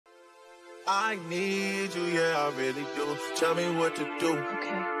I need you, yeah, I really do. Tell me what to do.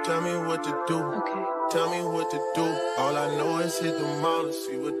 Okay. Tell me what to do. Okay. Tell me what to do. All I know is hit the mall to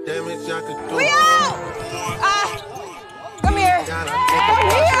see what damage I could do. We out! Come here. Come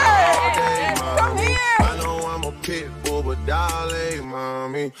here. Come here. I know I'm a pit bull, but darling,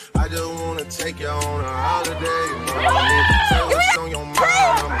 mommy, I just wanna take you on a holiday, mommy. Tell what's on your mind,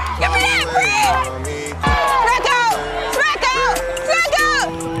 I'ma call away, mommy. Draco! Draco! Draco!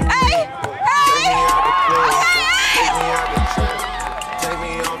 Hey! Hey! Take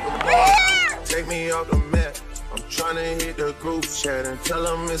me off the map. Take me off the map. I'm tryna hit the group chat and tell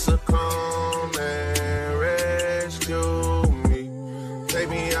them it's a come and rescue me. Take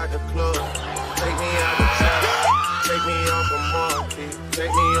me out the club. Take me out the trap. Take me off the market.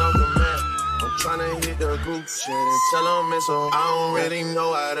 Take me off the map. I'm tryna hit the group chat and tell them it's a. I don't really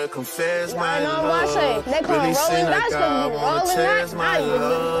know how to confess my love. Really seem like I wanna test my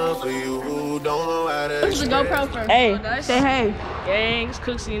love for you who don't know how to. Where's the GoPro first? Hey, say hey. Gangs,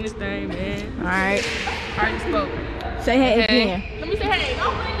 Cooksy in this thing, man. All right. Already spoke. Say hey again. Let me say hey.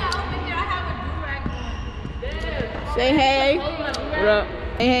 Don't bring that up in there. I have a do-rag on. Say hey. What up?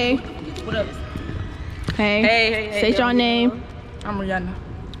 Hey, hey. What up? Hey. Hey. Say your name. I'm Rihanna.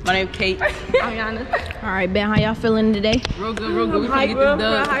 My name's Kate. I'm Rihanna. All right, Ben, how y'all feeling today? Real good, real good. We finna get this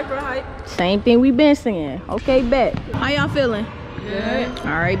done. Hype. Same thing we been singing. Okay, bet. How y'all feeling? Good.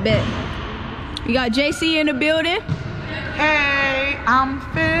 All right, bet. We got JC in the building. Hey, I'm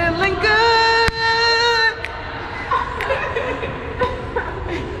feeling good.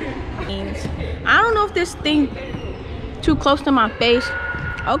 I don't know if this thing too close to my face.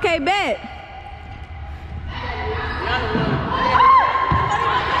 Okay, bet.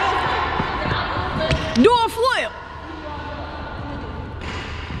 Do a flip.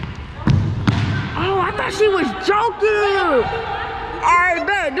 Oh, I thought she was joking. All right,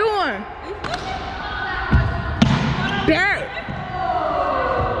 bet. Do one. Bet.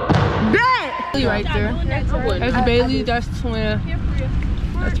 Bet. Right there. That's Bailey. That's Twin.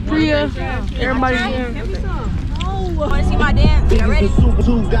 That's Priya. Everybody here. Wanna see my dance? You ready?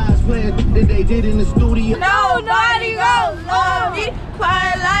 Two guys playing that they did in the studio. Nobody gon' love me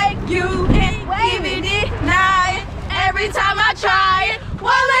quite like you. Can't even deny it. Every time I try it,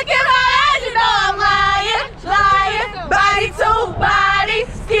 one look in my eyes, you know I'm lying. Body to body,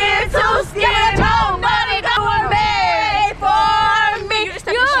 skin to skin. Nobody gonna make for me.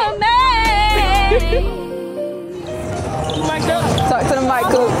 You're made. Talk to the mic,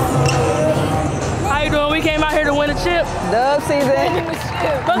 Coop. How you doing? We came out here to win a chip. Dub season.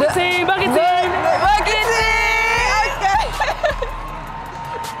 Bucket team, bucket team. Bucket team. Okay.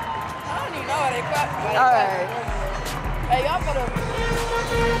 I don't even know how they clap. All right. Hey, y'all better.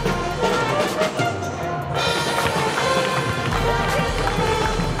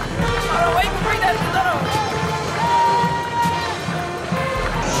 Hold on, wait, bring that.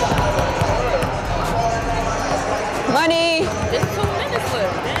 Money. It's 2 minutes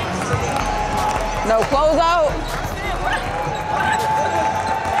left. No close out.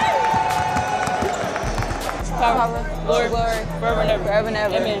 Power, glory, Forever and ever. Forever and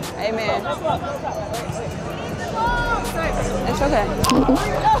ever. Amen. Amen. It's okay.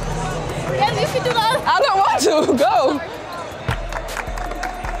 Yeah, you can do that. I don't want to. Go.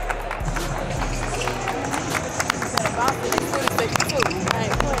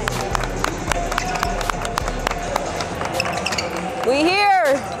 We here.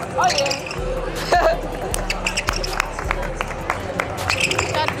 Oh, yeah.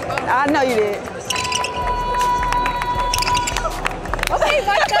 I know you did. Okay,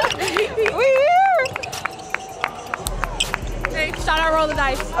 We here. hey, shout out, roll the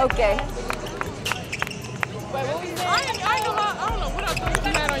dice. Okay. Wait, what was that? I don't know what else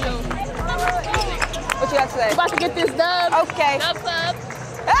you had on your. What you got to say? About to get this dub. Okay. Dub.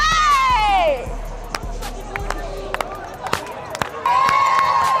 Hey!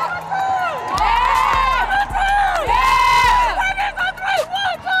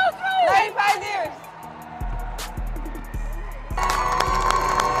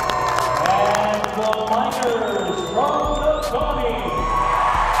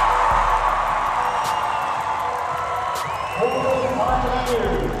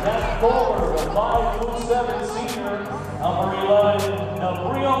 Forward, the 5'7" senior, number 11,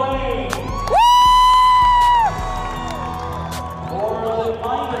 Breslin. For the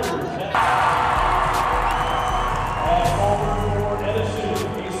Miners, and forward for Edison,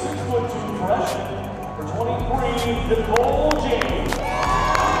 a 6'2" freshman, for 23, Nicole James.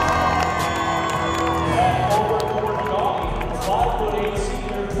 And forward for the Doggy, 5'8"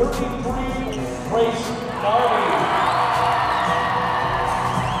 senior, 33, Grace Nardi.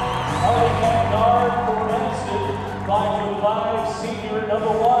 number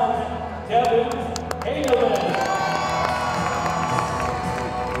 1, Kevin Hagelin.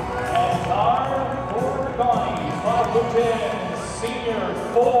 And guard for Ghani, 5'10", senior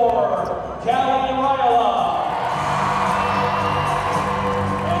 4, Callie Ryla.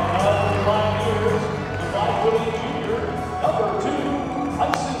 And guard for the Pioneers, the 5'8" junior, number 2,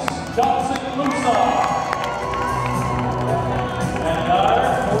 Isis Johnson-Musa. And guard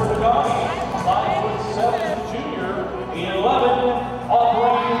for the Ghani, 5'7" junior, 11,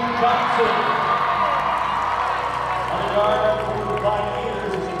 Aubrey Johnson. On the guard for the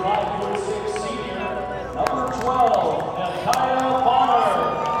Pioneers is a 5'6" senior, number 12, Kyle Bonner.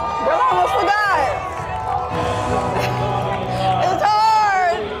 Girl, I almost forgot. It was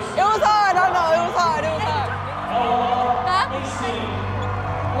hard. It was hard. I know. It was hard. It was hard. Huh?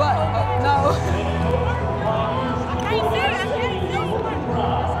 What? No.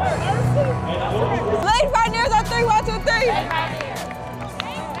 Ladies Pioneers on 3, 1, 2, 3.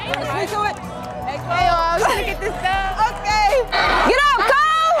 Speak to it. Hey, y'all, I'm gonna get this done. Okay. Get up,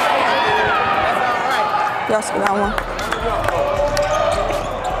 Cole. Y'all see that one.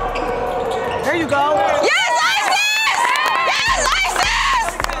 There you go. Yes, Isis! Yes, Isis!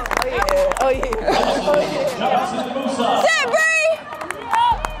 Oh yeah. Sit, Bree!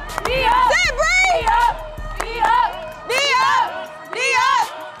 Sit, Bree! D up! D up! D up! D up!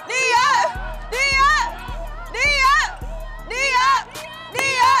 D up! D up! D up! D up! D up! D up! D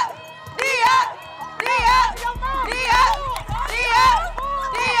up! D up! D up! D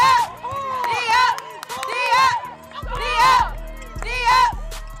up! D up! D up! D up!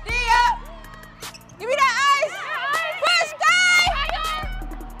 D up! Give me that ice! Push, guy!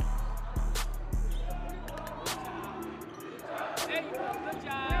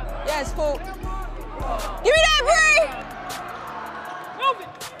 Yes, cool. Give me that, Bree! Move it!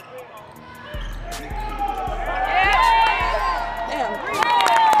 Damn.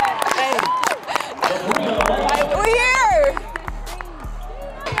 Hey. We're here!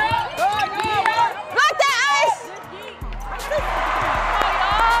 Block that ice!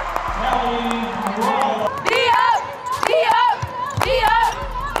 D up! D up! D up!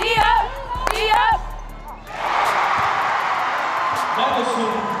 D up! D up!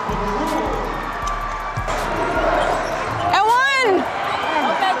 And one!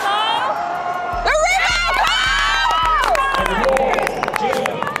 Okay, Cole! The rebound, Cole!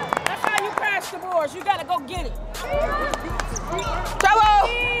 That's how you crash the boards. You gotta go get it. Trouble!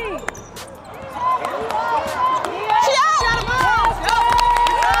 She out!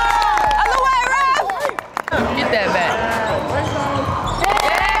 Other way, ref! Get that back.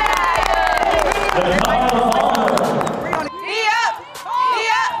 D up! D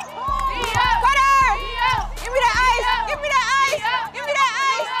up! Cutter! Give me that ice! Give me that ice! Give me that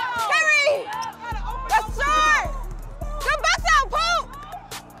ice! Kerry! That's short! Good bust out, Poop!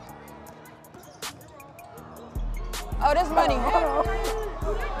 Oh, this money.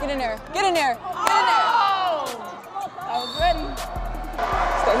 Get in there. Get in there. Get in there. I was ready.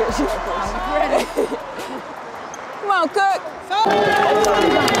 Stay here. She was ready. Come on, Cook.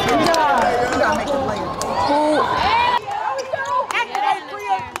 Good job. You gotta make it play. Cool.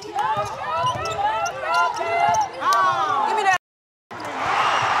 Give me that.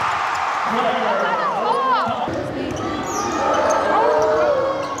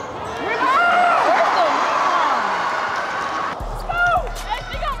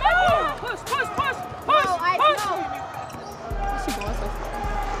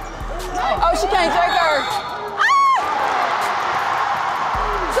 Oh, she can't take her. Ah!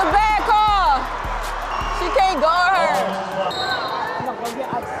 It's a bad call. She can't guard her.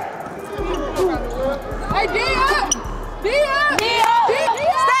 Hey, D up! D up! D up!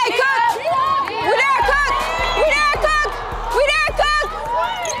 Stay, Cook! We there, Cook! We there, Cook! We there, Cook!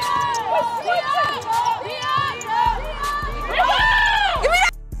 Give me that,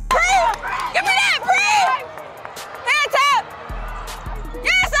 Bree! Give me that, Bree! Hand tap!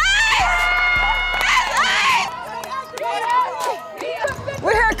 Yes, Ice! Yes, Ice!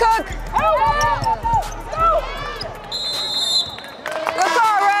 We're here, Cook! Good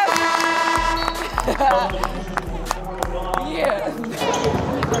call, ref! Yeah.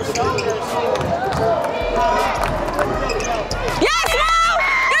 Yes, Mo!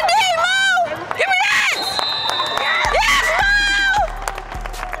 Good D, Mo! Give me that! Yes, Mo!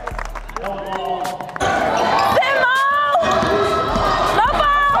 Sit, Mo! No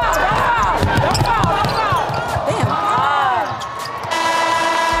ball! No ball! Damn.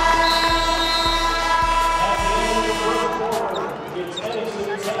 It's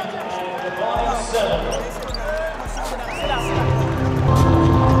Edison 10 and Ghani 7.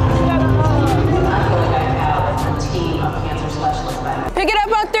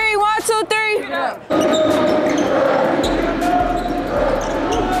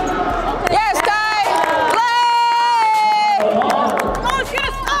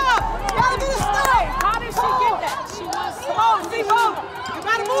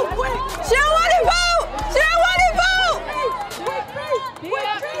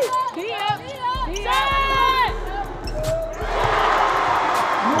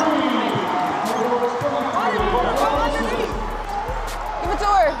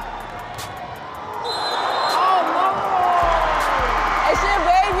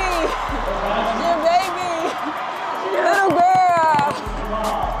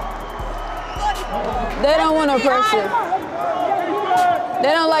 They don't want no pressure. They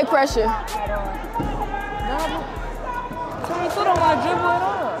don't like pressure. Still don't want to dribble at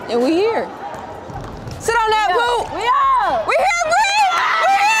all. And we here. Sit on that poop. We up. We here, Bree.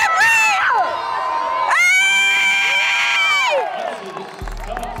 We here, Bree. Hey!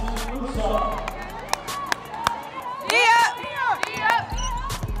 Yeah.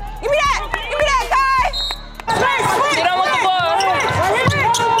 Give me that. Give me that, Kai. They don't want the ball. There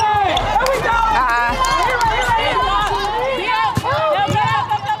we go.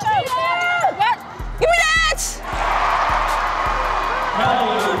 Give me that.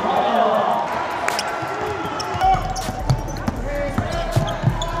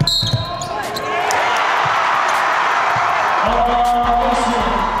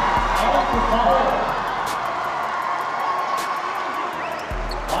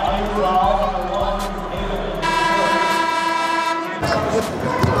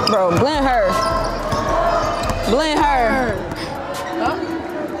 Bro, blend her. Blend her.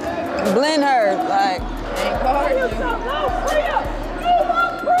 Blend her. Like.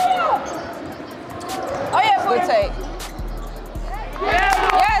 Oh yeah, good take.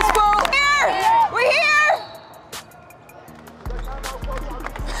 Yes, Pooh. Here. We here.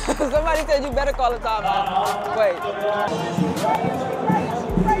 Somebody said you better call a timeout. Wait.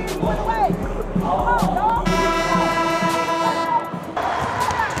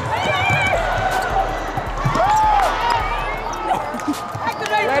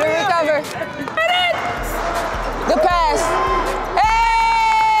 Let her recover. Good pass.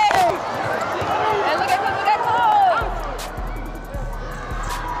 Hey! Hey, look at that goal.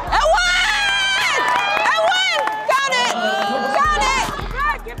 And one! And one! Count it! Count it!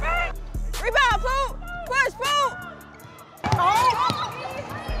 Get back! Rebound, Pooh! Push, Pooh!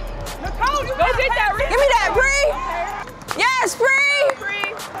 Go get that rebound. Give me that, Bree! Yes, Bree!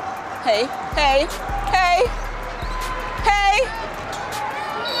 Hey, hey, hey, hey!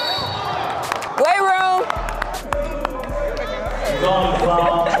 Weight room!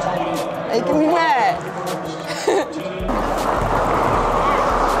 Making me mad.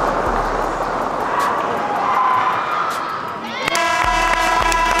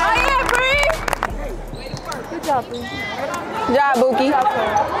 Oh yeah, Bree! Good job, Bree. Good job, Bookie.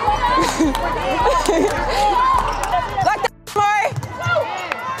 Like that, Murray.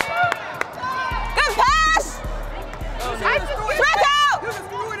 Good pass. Stretch out.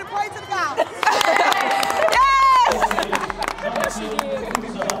 Yes.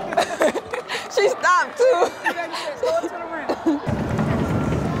 She stopped too.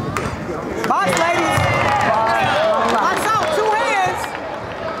 Box, ladies. Box out, 2 hands.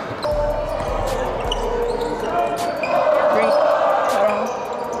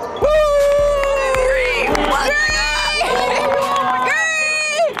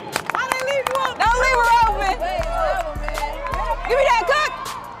 Don't leave her open. Give me that, Cook.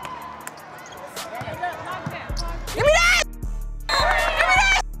 Give me that. Give me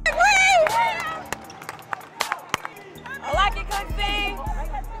that, Bree. I like it, Cook C.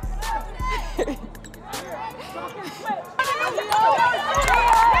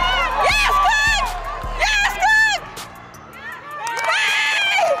 Yes, Cook. Yes, Cook.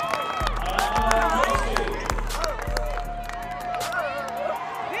 Hey!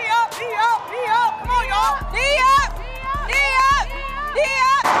 D up. Come on, y'all. D up. D up. D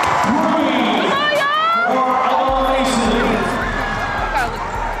up.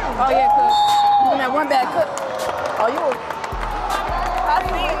 Oh yeah, Cook. You that one bad Cook. Oh, you.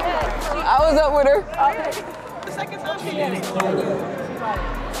 I was up with her. The second time she did it.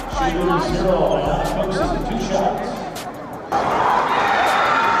 Shooter 0, and that makes it 2 shots.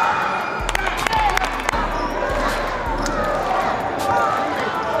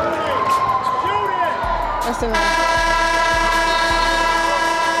 That's enough.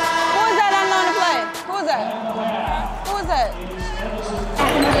 Who is that unknown to play? Who is that? Who is that?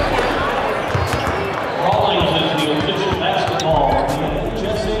 Rawlings is the official basketball of the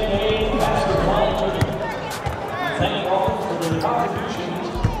NHSAA basketball tournament. Thank all for their contributions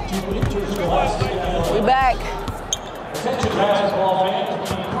to interscholastic athletics. We back. Attention basketball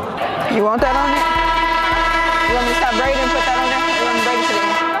fans. You want that on it? You want me to stop braiding and put that on there? You want me to braid it to the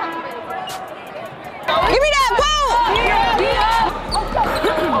end? Give me that ball!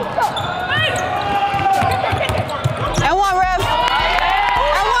 And one, ref.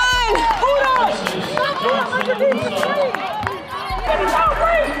 And one!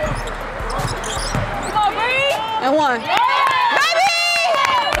 And one. Baby!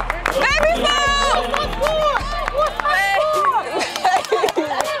 Baby foul!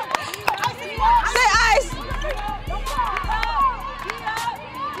 Say ice!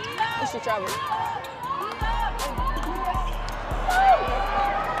 What's your trouble?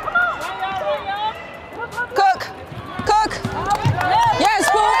 Cook. Cook. Yes,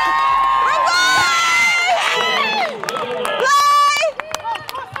 Pooh.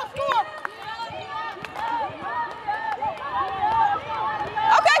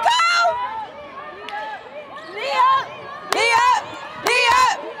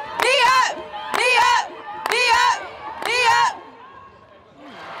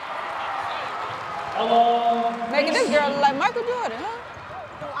 Making this girl look like Michael Jordan, huh?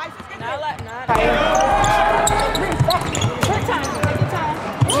 Not like, not.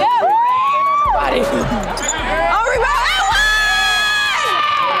 Yeah. Nobody. Oh, rebound.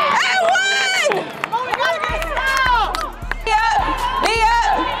 And one! Oh, we gotta get it out. Knee up. Knee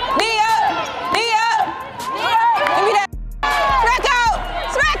up. Knee up. Knee up. Give me that. Smack out.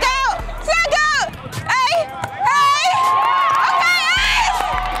 Smack out. Smack out. Hey. Hey. Okay, Ace.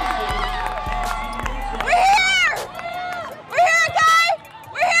 We're here. We're here, Kai.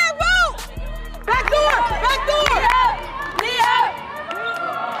 We're here, Boo. Back door. Back door. Knee up.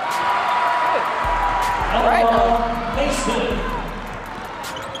 Right.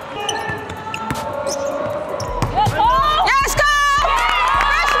 Yes, Cole!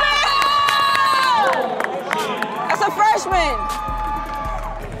 Freshman! That's a freshman.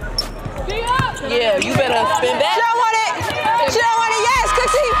 Yeah, you better spin back. She don't want it. She don't want it. Yes,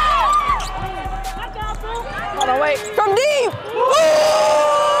 Cooksey. Hold on, wait. From deep. Woo!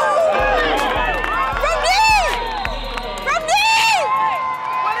 From deep. From deep.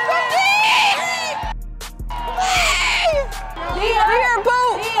 From deep. We're here, Boo.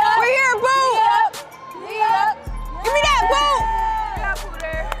 We're here, Boo. Give me that, Boo.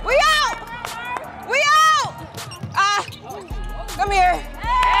 We out. We out. Come here.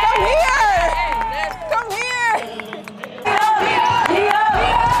 Come here. Come here.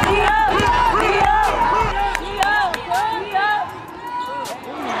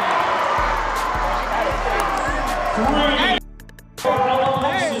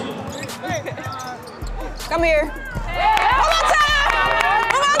 Come here. One more time.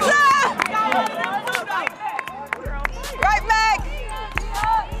 One more time. Right back. D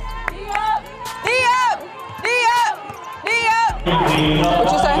up. D up. D up.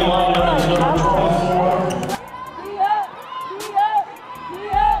 What you say?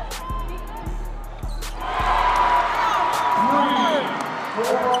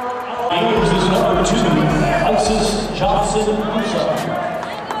 Here's his number 2, Isis Johnson-Musa.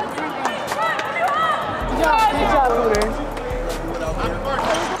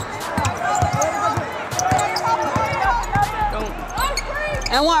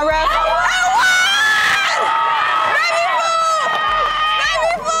 And one, ref. And one! Baby fool!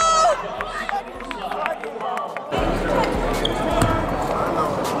 Baby fool!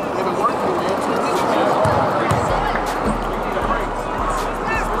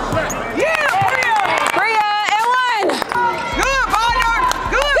 Bria, and one! Good, Bonner!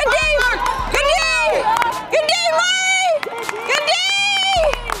 Good, D! Good D! Good D, Murray! Good D!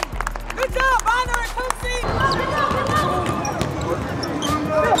 Good job, Bonner and Cooksey!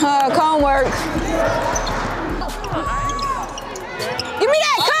 Comb work. Give me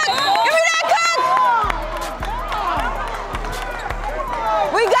that, Cook! Give me that, Cook!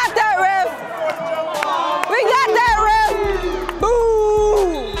 We got that, ref! We got that, ref! Boo!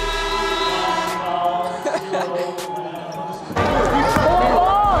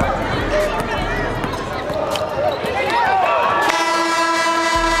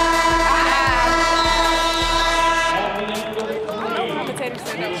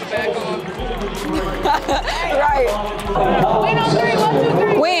 Right.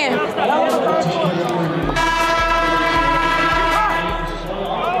 Win.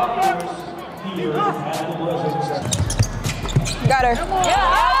 Got her.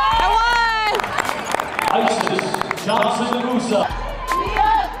 I won. Isis Johnson-Musa.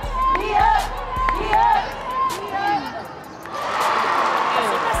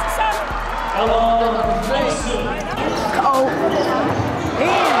 Ella Mason. Oh.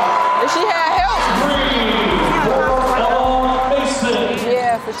 If she had help. Ella Mason.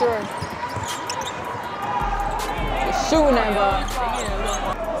 Yeah, for sure. She's shooting that ball.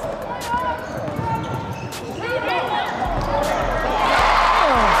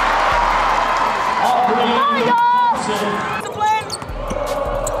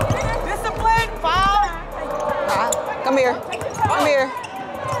 Discipline, foul. Come here. Come here.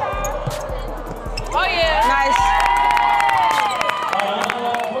 Oh, yeah. Nice.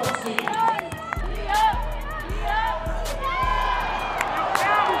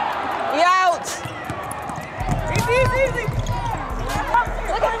 We out. Easy.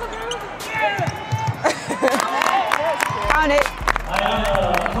 Count it.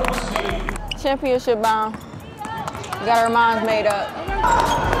 championship bound. We got our minds made up.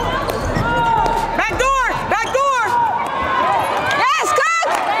 Back door! Back door! Yes, Cook!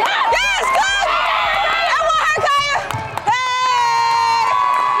 Yes, Cook! That one, her, Kaya! Hey!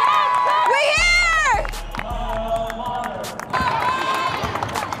 We here!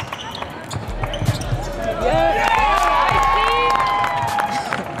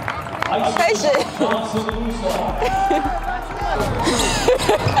 Patient.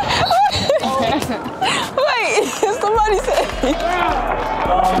 Wait, somebody said.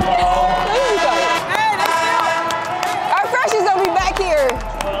 Our freshies gonna be back here.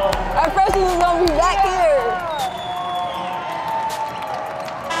 Our freshies is gonna be back here.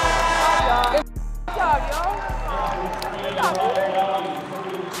 Good job, y'all.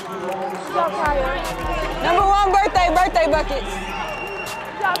 Number 1 birthday buckets.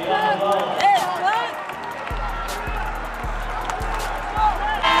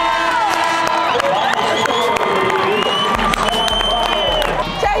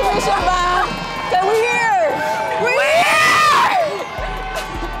 Championship bound. So we here. We here.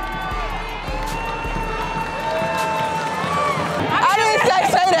 I didn't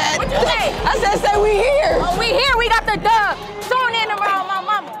say that. What you say? I said we here. Oh, we here. We got the dub. Tune in around my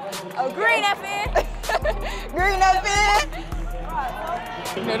mama. Oh, Green FN. Green FN.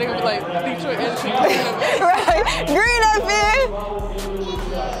 You know, they gonna be like Detroit Edison. Right. Green FN.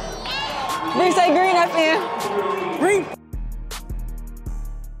 We say Green FN. Green.